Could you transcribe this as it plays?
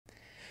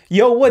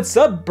Yo, what's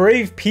up,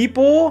 brave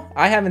people?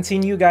 I haven't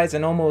seen you guys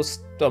in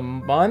almost a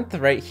month.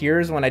 Right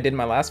here is when I did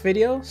my last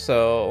video,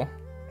 so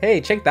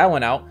hey, check that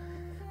one out.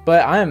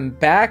 But I'm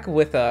back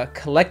with a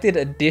collected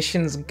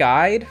editions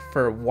guide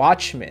for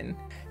Watchmen.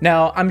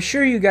 Now, I'm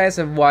sure you guys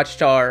have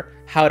watched our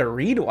how to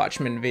read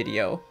Watchmen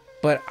video,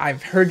 but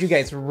I've heard you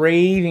guys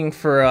raving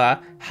for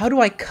how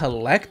do I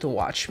collect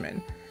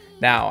Watchmen?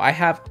 Now, I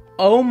have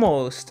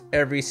almost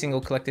every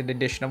single collected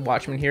edition of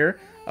Watchmen here.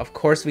 Of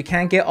course, we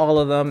can't get all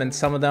of them, and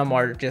some of them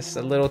are just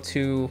a little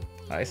too,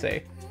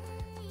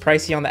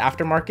 pricey on the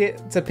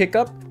aftermarket to pick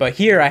up. But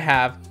here I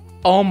have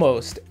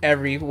almost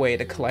every way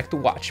to collect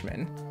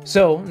Watchmen.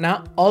 So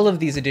not all of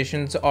these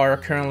editions are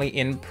currently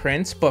in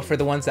print, but for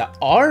the ones that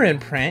are in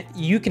print,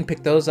 you can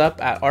pick those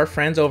up at our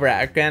friends over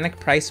at Organic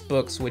Price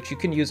Books, which you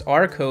can use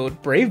our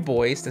code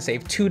Braveboys to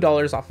save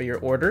 $2 off of your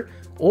order.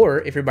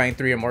 Or if you're buying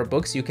 3 or more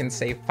books, you can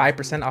save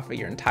 5% off of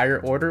your entire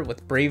order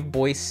with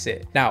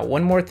Braveboyssit. Now,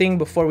 one more thing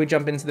before we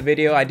jump into the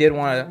video, I did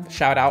want to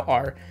shout out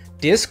our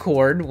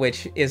Discord,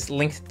 which is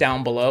linked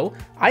down below.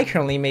 I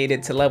currently made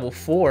it to level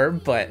 4,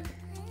 but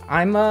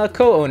I'm a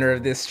co-owner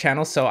of this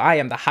channel, so I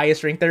am the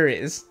highest rank there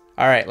is.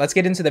 All right, let's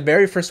get into the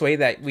very first way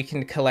that we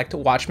can collect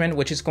Watchmen,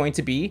 which is going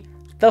to be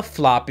the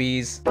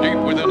floppies. Deep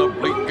within a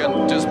bleak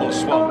and dismal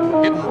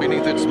swamp, hidden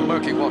beneath its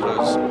murky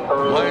waters,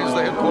 lies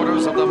the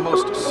headquarters of the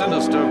most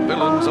sinister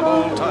villains of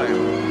all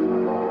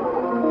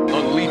time, the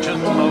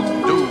Legion of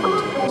Doom.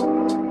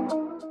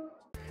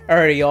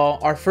 Alrighty,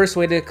 y'all, our first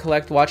way to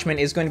collect Watchmen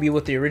is going to be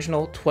with the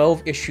original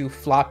 12-issue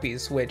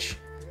floppies, which,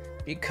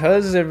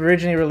 because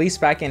originally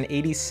released back in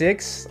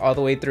 86 all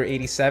the way through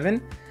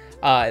 87,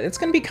 it's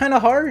going to be kind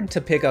of hard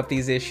to pick up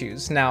these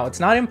issues. Now, it's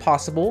not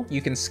impossible.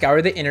 You can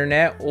scour the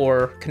internet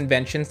or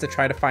conventions to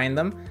try to find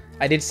them.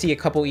 I did see a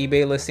couple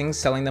eBay listings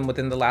selling them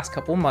within the last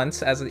couple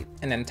months as an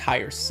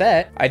entire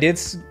set. I did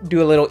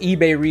do a little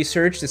eBay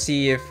research to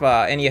see if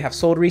any have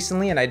sold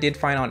recently, and I did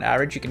find on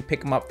average you can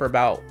pick them up for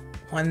about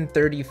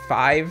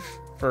 $135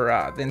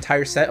 for the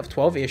entire set of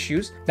 12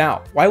 issues.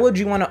 Now, why would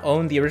you want to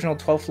own the original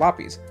 12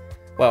 floppies?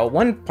 Well,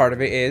 one part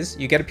of it is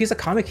you get a piece of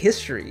comic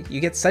history. You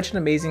get such an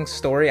amazing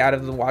story out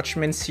of the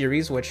Watchmen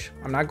series, which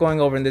I'm not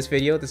going over in this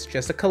video. This is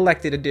just a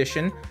collected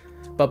edition.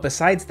 But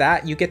besides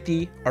that, you get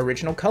the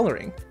original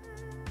coloring.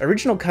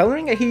 Original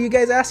coloring, I hear you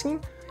guys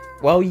asking?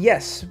 Well,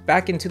 yes,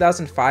 back in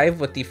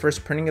 2005 with the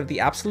first printing of the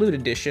Absolute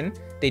Edition,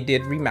 they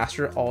did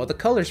remaster all of the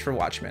colors for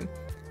Watchmen,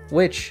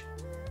 which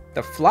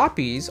the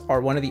floppies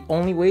are one of the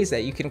only ways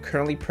that you can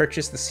currently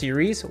purchase the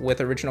series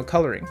with original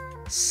coloring.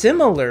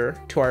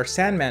 Similar to our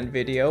Sandman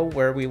video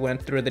where we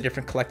went through the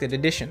different collected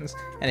editions.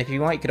 And if you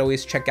want, you could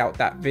always check out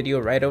that video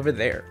right over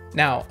there.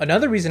 Now,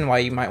 another reason why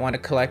you might want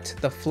to collect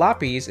the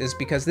floppies is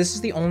because this is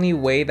the only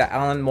way that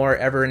Alan Moore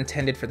ever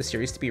intended for the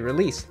series to be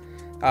released.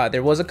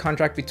 There was a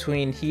contract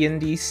between he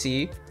and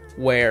DC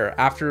where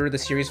after the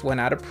series went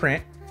out of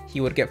print,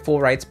 he would get full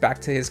rights back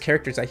to his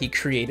characters that he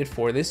created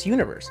for this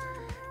universe.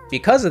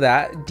 Because of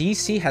that,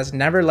 DC has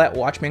never let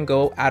Watchmen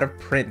go out of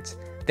print.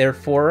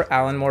 Therefore,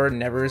 Alan Moore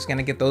never is going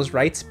to get those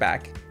rights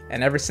back.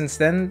 And ever since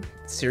then,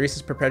 the series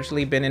has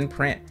perpetually been in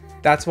print.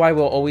 That's why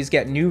we'll always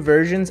get new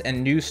versions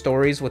and new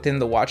stories within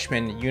the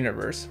Watchmen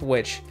universe,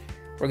 which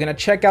we're going to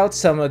check out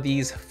some of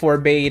these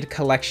forbade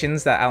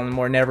collections that Alan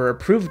Moore never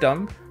approved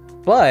of,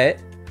 but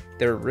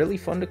they're really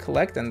fun to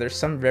collect, and there's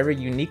some very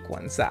unique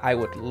ones that I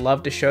would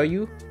love to show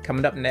you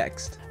coming up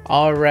next.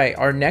 Alright,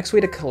 our next way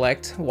to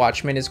collect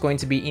Watchmen is going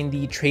to be in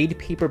the trade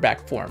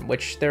paperback form,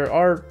 which there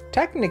are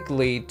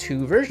technically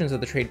 2 versions of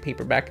the trade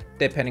paperback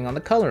depending on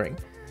the coloring.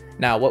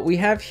 Now, what we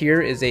have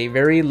here is a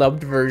very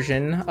loved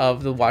version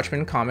of the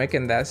Watchmen comic,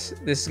 and this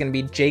is going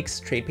to be Jake's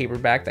trade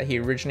paperback that he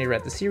originally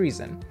read the series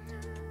in.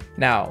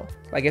 Now,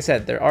 like I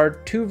said, there are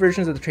 2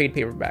 versions of the trade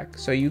paperback,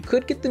 so you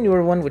could get the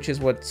newer one, which is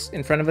what's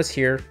in front of us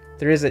here.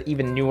 There is an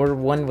even newer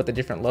one with a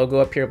different logo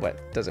up here, but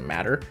it doesn't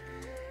matter.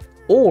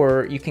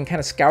 Or you can kind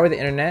of scour the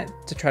internet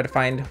to try to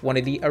find one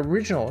of the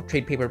original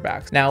trade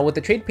paperbacks. Now, with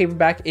the trade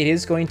paperback, it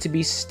is going to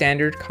be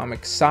standard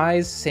comic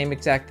size, same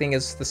exact thing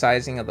as the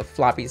sizing of the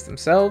floppies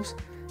themselves.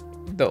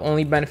 The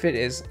only benefit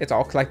is it's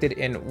all collected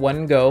in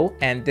one go,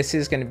 and this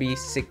is going to be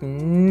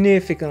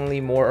significantly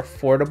more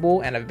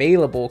affordable and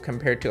available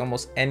compared to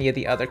almost any of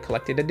the other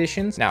collected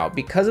editions. Now,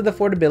 because of the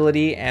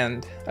affordability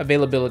and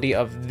availability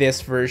of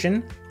this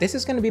version, this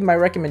is going to be my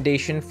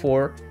recommendation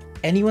for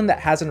anyone that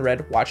hasn't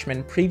read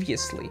Watchmen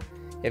previously.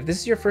 If this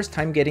is your first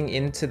time getting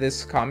into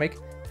this comic,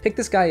 pick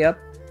this guy up,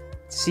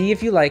 see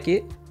if you like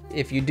it.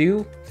 If you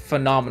do,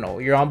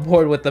 phenomenal. You're on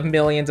board with the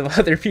millions of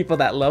other people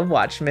that love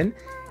Watchmen,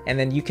 and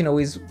then you can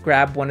always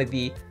grab one of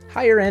the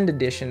higher end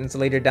editions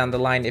later down the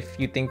line if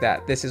you think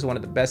that this is one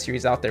of the best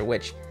series out there,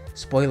 which,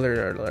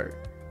 spoiler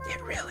alert, it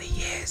really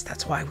is.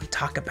 That's why we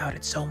talk about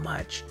it so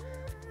much.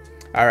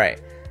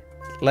 Alright,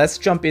 let's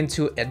jump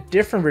into a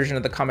different version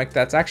of the comic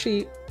that's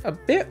actually a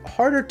bit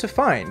harder to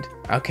find.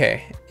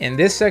 Okay, in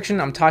this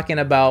section I'm talking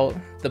about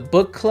the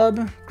book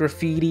club,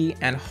 graffiti,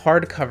 and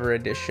hardcover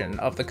edition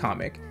of the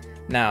comic.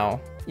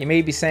 Now, you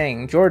may be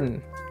saying,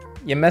 Jordan,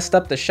 you messed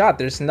up the shot,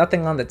 there's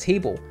nothing on the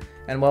table.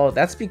 And well,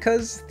 that's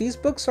because these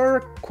books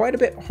are quite a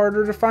bit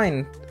harder to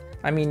find.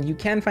 I mean, you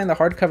can find the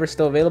hardcover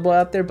still available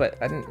out there, but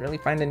I didn't really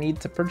find the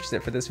need to purchase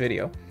it for this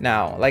video.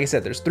 Now, like I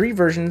said, there's 3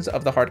 versions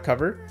of the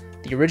hardcover.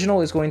 The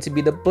original is going to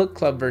be the book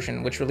club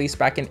version, which released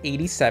back in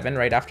 '87,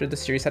 right after the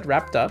series had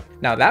wrapped up.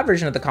 Now, that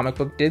version of the comic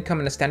book did come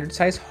in a standard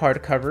size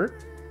hardcover,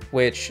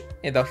 which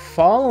in the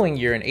following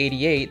year in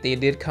 '88, they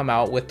did come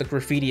out with the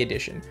graffiti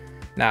edition.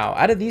 Now,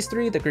 out of these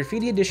 3, the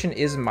graffiti edition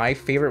is my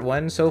favorite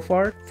one so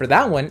far. For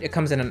that one, it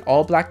comes in an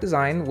all black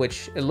design,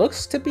 which it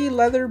looks to be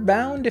leather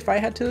bound if I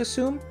had to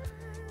assume.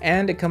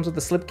 And it comes with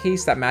a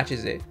slipcase that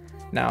matches it.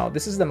 Now,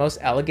 this is the most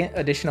elegant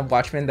edition of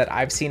Watchmen that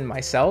I've seen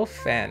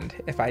myself, and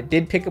if I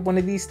did pick up one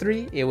of these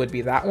 3, it would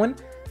be that one.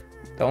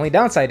 The only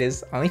downside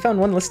is I only found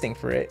one listing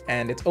for it,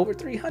 and it's over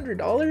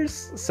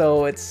 $300,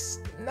 so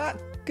it's not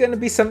gonna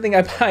be something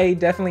I buy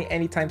definitely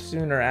anytime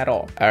soon or at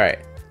all. Alright,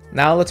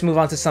 now let's move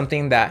on to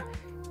something that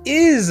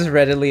is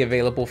readily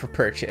available for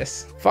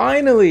purchase.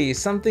 Finally,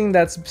 something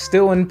that's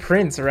still in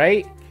print,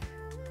 right?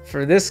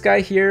 For this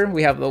guy here,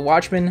 we have the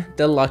Watchmen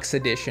Deluxe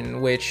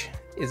Edition, which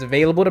is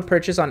available to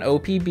purchase on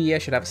OPB. I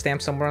should have a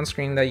stamp somewhere on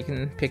screen that you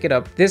can pick it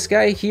up. This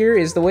guy here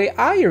is the way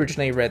I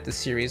originally read the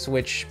series,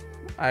 which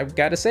I've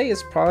got to say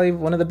is probably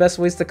one of the best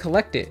ways to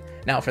collect it.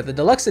 Now, for the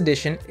Deluxe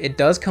Edition, it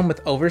does come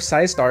with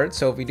oversized art,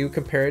 so if we do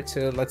compare it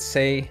to, let's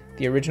say,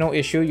 the original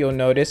issue, you'll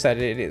notice that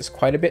it is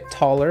quite a bit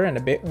taller and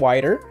a bit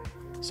wider.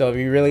 So if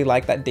you really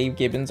like that Dave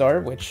Gibbons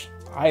art, which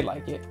I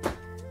like it,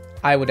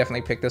 I would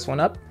definitely pick this one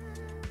up.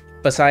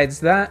 Besides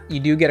that, you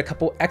do get a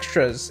couple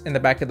extras in the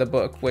back of the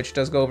book, which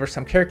does go over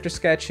some character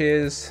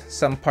sketches,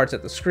 some parts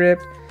of the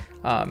script.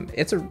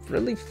 It's a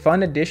really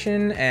fun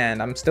edition,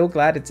 and I'm still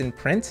glad it's in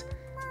print,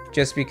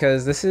 just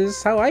because this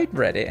is how I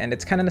read it, and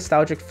it's kind of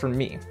nostalgic for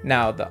me.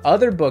 Now, the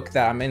other book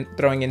that I'm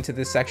throwing into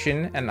this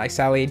section, and I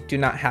sadly do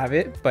not have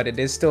it, but it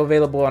is still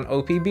available on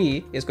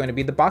OPB, is going to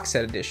be the box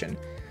set edition.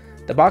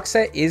 The box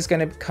set is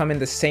going to come in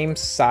the same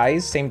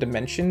size, same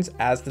dimensions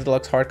as the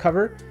deluxe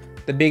hardcover.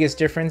 The biggest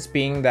difference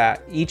being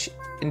that each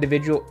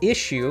individual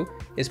issue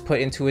is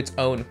put into its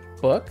own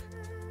book,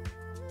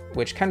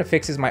 which kind of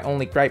fixes my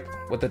only gripe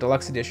with the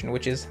deluxe edition,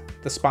 which is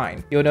the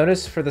spine. You'll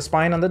notice for the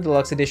spine on the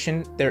deluxe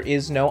edition, there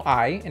is no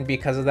eye, and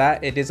because of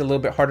that, it is a little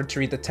bit harder to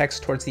read the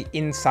text towards the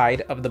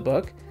inside of the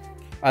book.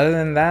 Other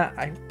than that,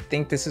 I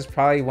think this is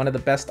probably one of the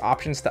best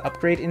options to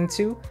upgrade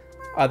into,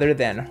 other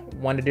than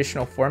one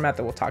additional format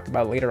that we'll talk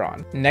about later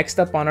on. Next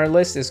up on our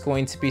list is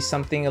going to be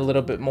something a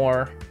little bit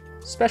more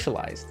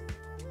specialized.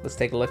 Let's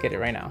take a look at it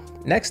right now.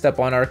 Next up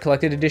on our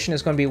collected edition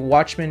is going to be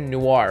Watchmen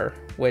Noir,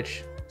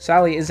 which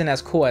sadly isn't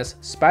as cool as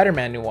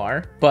Spider-Man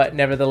Noir, but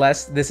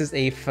nevertheless, this is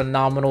a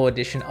phenomenal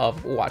edition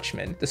of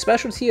Watchmen. The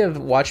specialty of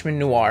Watchmen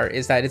Noir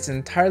is that it's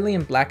entirely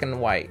in black and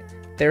white,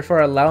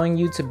 therefore allowing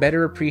you to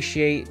better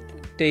appreciate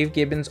Dave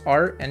Gibbons'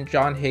 art and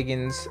John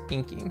Higgins'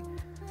 inking.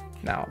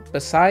 Now,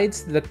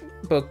 besides the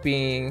book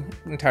being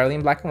entirely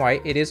in black and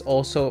white, it is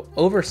also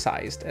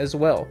oversized as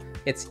well.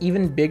 It's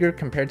even bigger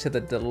compared to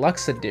the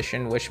deluxe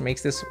edition, which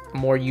makes this a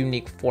more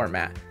unique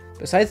format.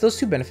 Besides those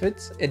 2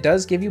 benefits, it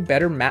does give you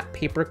better matte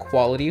paper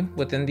quality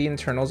within the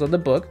internals of the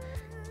book,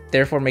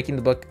 therefore making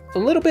the book a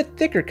little bit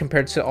thicker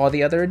compared to all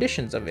the other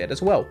editions of it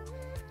as well.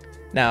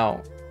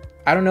 Now,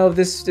 I don't know if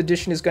this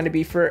edition is going to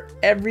be for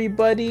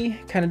everybody,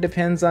 kind of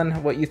depends on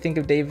what you think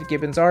of Dave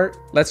Gibbons' art.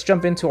 Let's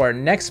jump into our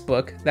next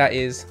book that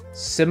is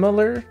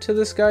similar to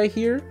this guy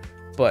here,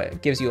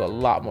 but gives you a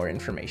lot more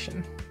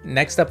information.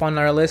 Next up on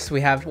our list,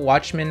 we have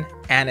Watchmen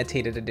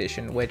Annotated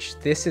Edition, which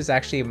this is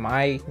actually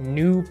my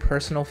new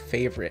personal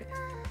favorite.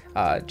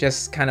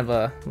 Just kind of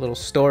a little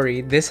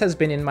story. This has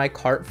been in my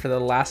cart for the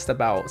last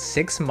about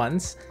 6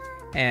 months,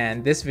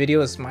 and this video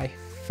is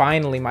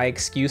finally my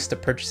excuse to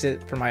purchase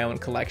it for my own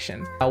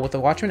collection. With the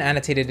Watchmen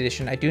Annotated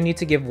Edition, I do need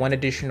to give one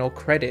additional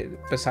credit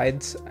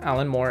besides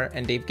Alan Moore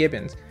and Dave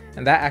Gibbons,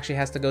 and that actually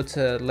has to go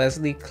to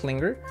Leslie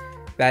Klinger.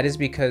 That is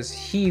because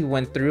he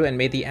went through and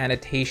made the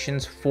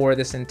annotations for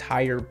this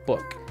entire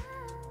book.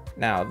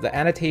 Now, the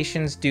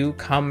annotations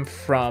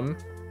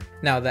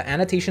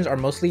are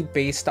mostly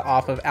based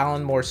off of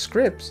Alan Moore's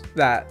scripts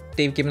that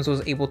Dave Gibbons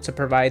was able to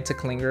provide to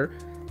Klinger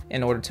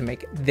in order to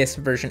make this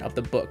version of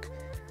the book.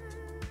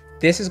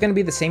 This is going to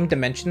be the same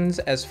dimensions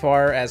as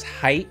far as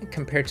height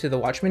compared to the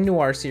Watchmen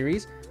Noir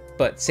series,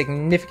 but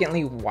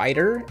significantly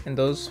wider, and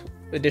those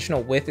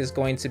additional width is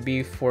going to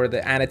be for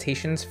the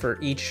annotations for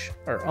each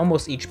or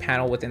almost each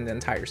panel within the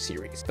entire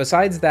series.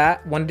 Besides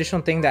that, one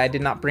additional thing that I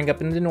did not bring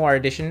up in the Noir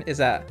edition is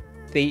that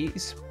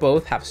these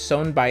both have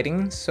sewn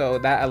binding, so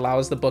that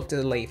allows the book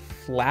to lay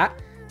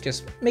flat,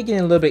 just making it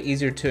a little bit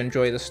easier to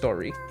enjoy the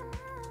story.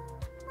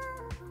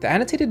 The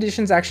annotated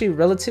edition is actually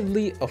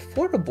relatively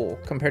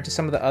affordable compared to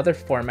some of the other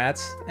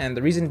formats, and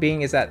the reason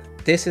being is that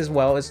this as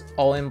well is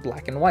all in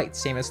black and white,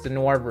 same as the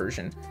Noir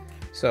version.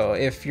 So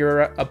if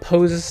you're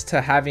opposed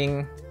to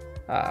having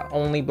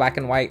only black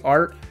and white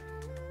art,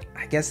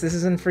 I guess this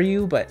isn't for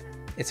you, but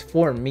it's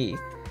for me.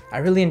 I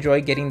really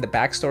enjoy getting the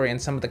backstory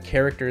and some of the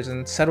characters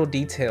and subtle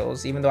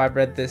details, even though I've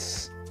read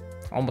this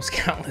almost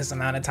countless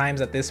amount of times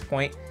at this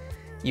point.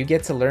 you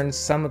get to learn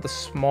some of the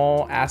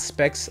small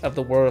aspects of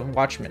the world of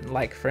Watchmen.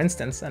 Like, for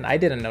instance, and I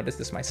didn't notice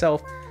this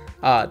myself,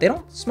 they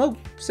don't smoke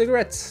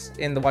cigarettes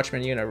in the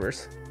Watchmen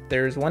universe.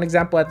 There's one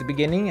example at the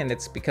beginning, and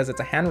it's because it's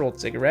a hand-rolled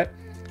cigarette,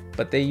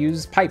 but they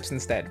use pipes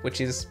instead,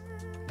 which is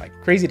like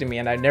crazy to me,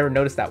 and I never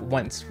noticed that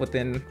once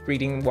within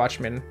reading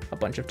Watchmen a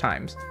bunch of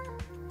times.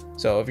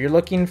 So if you're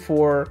looking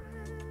for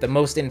the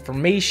most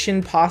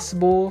information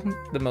possible,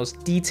 the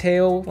most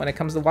detail when it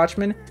comes to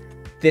Watchmen,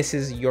 this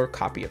is your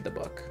copy of the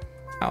book.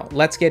 Now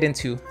let's get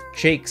into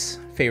Jake's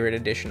favorite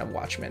edition of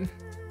Watchmen.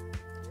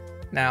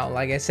 Now,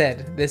 like I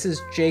said, this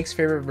is Jake's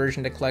favorite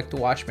version to collect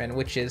Watchmen,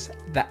 which is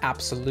the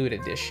Absolute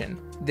Edition.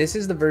 This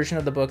is the version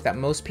of the book that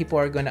most people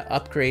are going to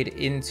upgrade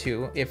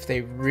into if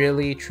they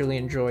really truly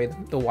enjoy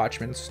the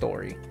Watchmen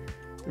story.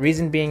 The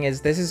reason being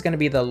is this is going to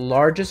be the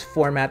largest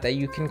format that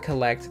you can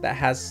collect that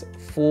has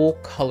full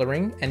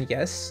coloring, and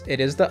yes, it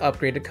is the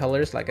upgraded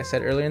colors. Like I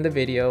said earlier in the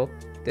video,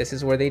 this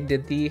is where they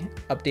did the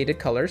updated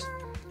colors.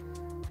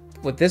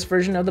 With this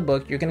version of the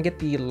book, you're going to get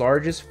the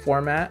largest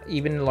format,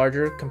 even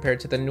larger compared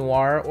to the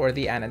noir or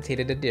the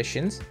annotated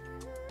editions.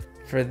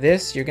 For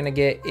this, you're going to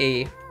get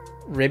a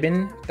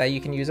ribbon that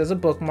you can use as a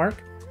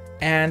bookmark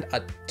and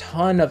a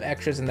ton of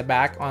extras in the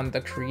back on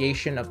the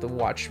creation of the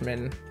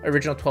Watchmen,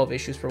 original 12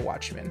 issues for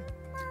Watchmen.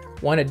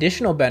 One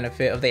additional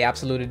benefit of the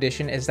Absolute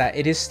Edition is that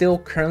it is still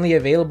currently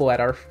available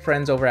at our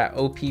friends over at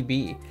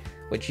OPB,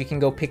 which you can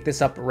go pick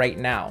this up right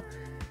now.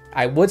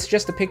 I would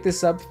suggest to pick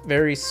this up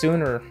very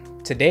soon or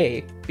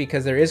today,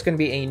 because there is going to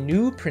be a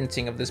new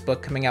printing of this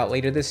book coming out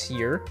later this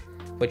year,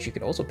 which you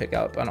could also pick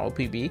up on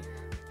OPB.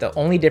 The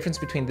only difference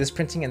between this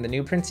printing and the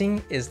new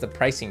printing is the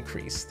price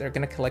increase. They're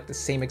going to collect the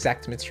same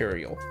exact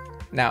material.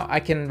 Now, I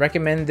can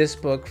recommend this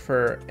book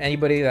for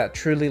anybody that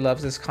truly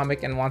loves this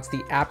comic and wants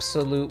the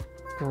absolute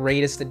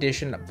greatest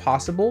edition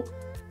possible,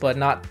 but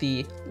not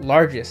the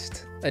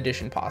largest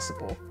edition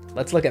possible.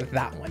 Let's look at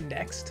that one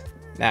next.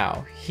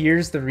 Now,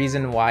 here's the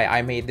reason why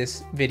I made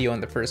this video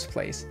in the first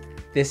place.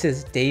 This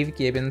is Dave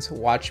Gibbons'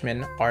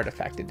 Watchmen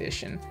Artifact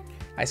Edition.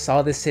 I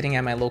saw this sitting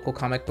at my local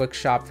comic book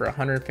shop for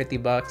 150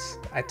 bucks.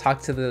 I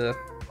talked to the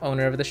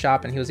owner of the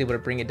shop and he was able to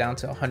bring it down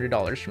to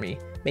 $100 for me,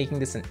 making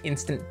this an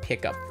instant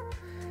pickup.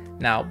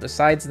 Now,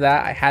 besides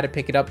that, I had to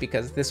pick it up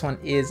because this one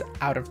is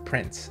out of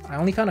print. I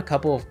only found a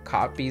couple of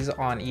copies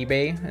on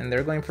eBay and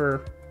they're going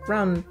for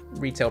around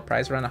retail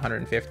price, around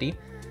 150.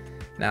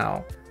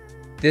 Now,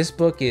 this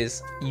book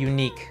is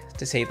unique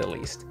to say the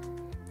least.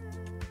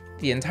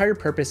 The entire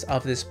purpose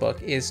of this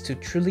book is to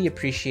truly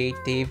appreciate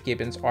Dave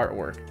Gibbons'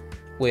 artwork,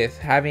 with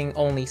having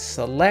only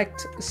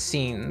select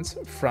scenes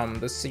from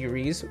the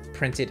series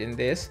printed in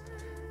this.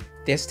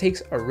 This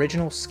takes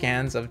original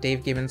scans of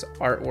Dave Gibbons'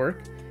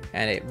 artwork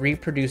and it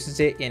reproduces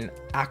it in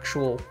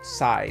actual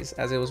size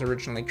as it was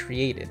originally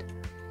created.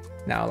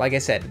 Now, like I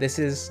said, this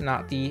is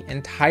not the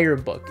entire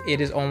book.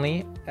 It is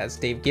only, as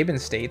Dave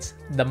Gibbons states,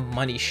 the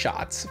money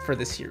shots for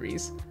the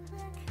series.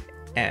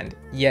 And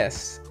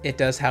yes, it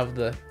does have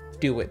the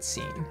do it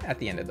scene at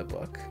the end of the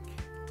book.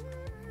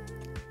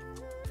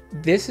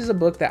 This is a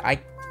book that I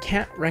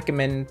can't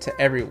recommend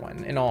to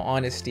everyone, in all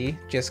honesty,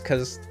 just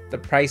because the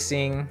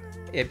pricing,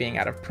 it being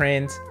out of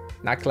print,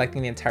 not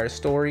collecting the entire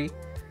story.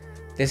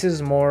 This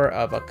is more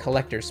of a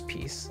collector's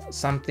piece,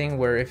 something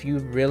where if you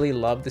really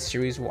love the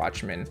series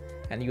Watchmen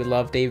and you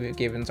love David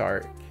Gibbons'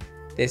 art,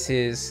 this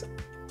is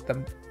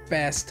the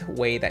best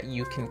way that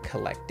you can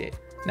collect it.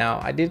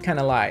 Now, I did kind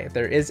of lie.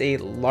 There is a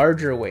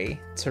larger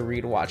way to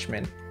read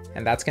Watchmen,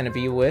 and that's going to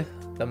be with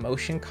the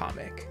motion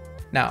comic.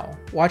 Now,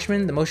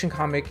 Watchmen, the motion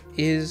comic,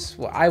 is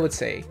what I would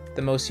say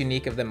the most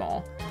unique of them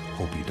all.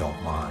 Hope you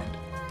don't mind.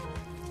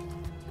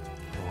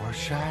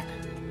 Rorschach?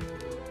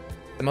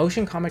 The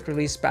motion comic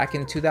released back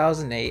in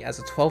 2008 as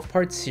a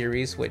 12-part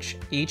series, which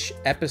each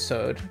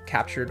episode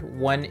captured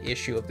one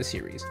issue of the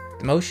series.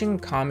 The motion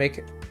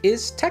comic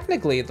is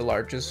technically the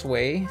largest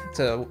way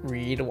to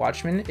read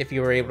Watchmen if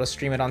you were able to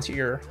stream it onto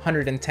your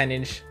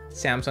 110-inch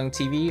Samsung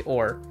TV,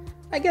 or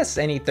I guess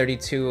any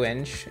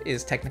 32-inch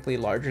is technically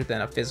larger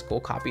than a physical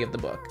copy of the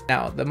book.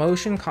 Now, the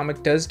motion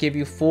comic does give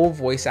you full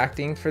voice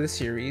acting for the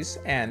series,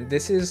 and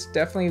this is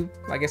definitely,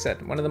 like I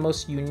said, one of the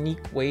most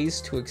unique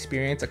ways to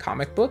experience a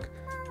comic book,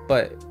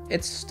 but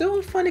it's still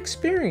a fun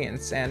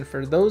experience. And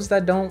for those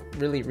that don't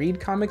really read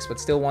comics but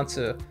still want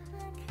to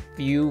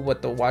view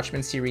what the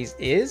Watchmen series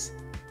is,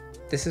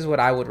 this is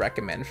what I would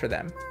recommend for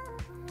them.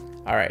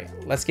 All right,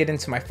 let's get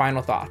into my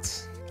final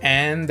thoughts.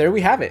 And there we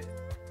have it.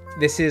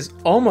 This is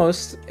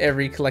almost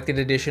every collected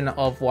edition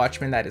of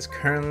Watchmen that is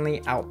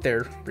currently out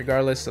there,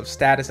 regardless of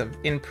status of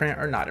in print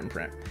or not in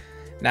print.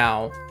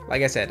 Now,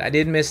 like I said, I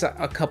did miss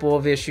a couple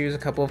of issues, a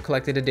couple of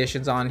collected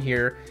editions on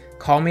here.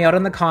 Call me out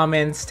in the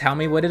comments. Tell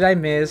me, what did I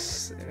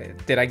miss?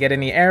 Did I get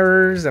any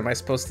errors? Am I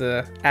supposed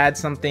to add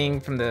something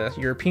from the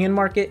European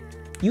market?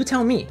 You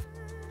tell me.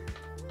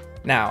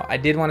 Now, I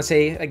did want to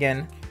say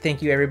again,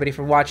 thank you everybody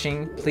for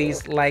watching.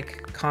 Please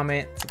like,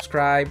 comment,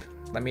 subscribe.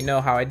 Let me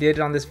know how I did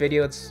on this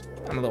video.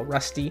 I'm a little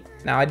rusty.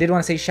 Now, I did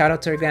want to say shout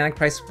out to Organic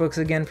Price Books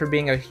again for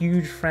being a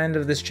huge friend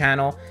of this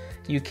channel.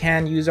 You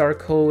can use our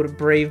code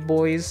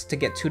Braveboys to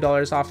get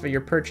 $2 off of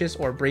your purchase,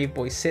 or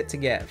Braveboyssit to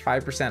get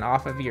 5%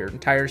 off of your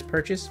entire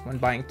purchase when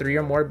buying 3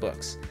 or more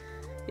books.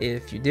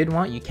 If you did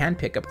want, you can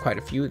pick up quite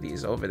a few of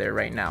these over there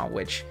right now,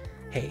 which,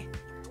 hey,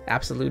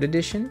 Absolute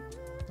Edition,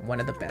 one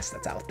of the best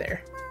that's out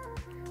there.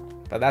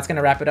 But that's going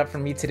to wrap it up for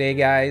me today,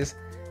 guys.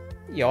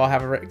 Y'all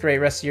have a great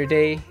rest of your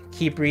day.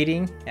 Keep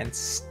reading and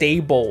stay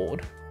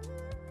bold.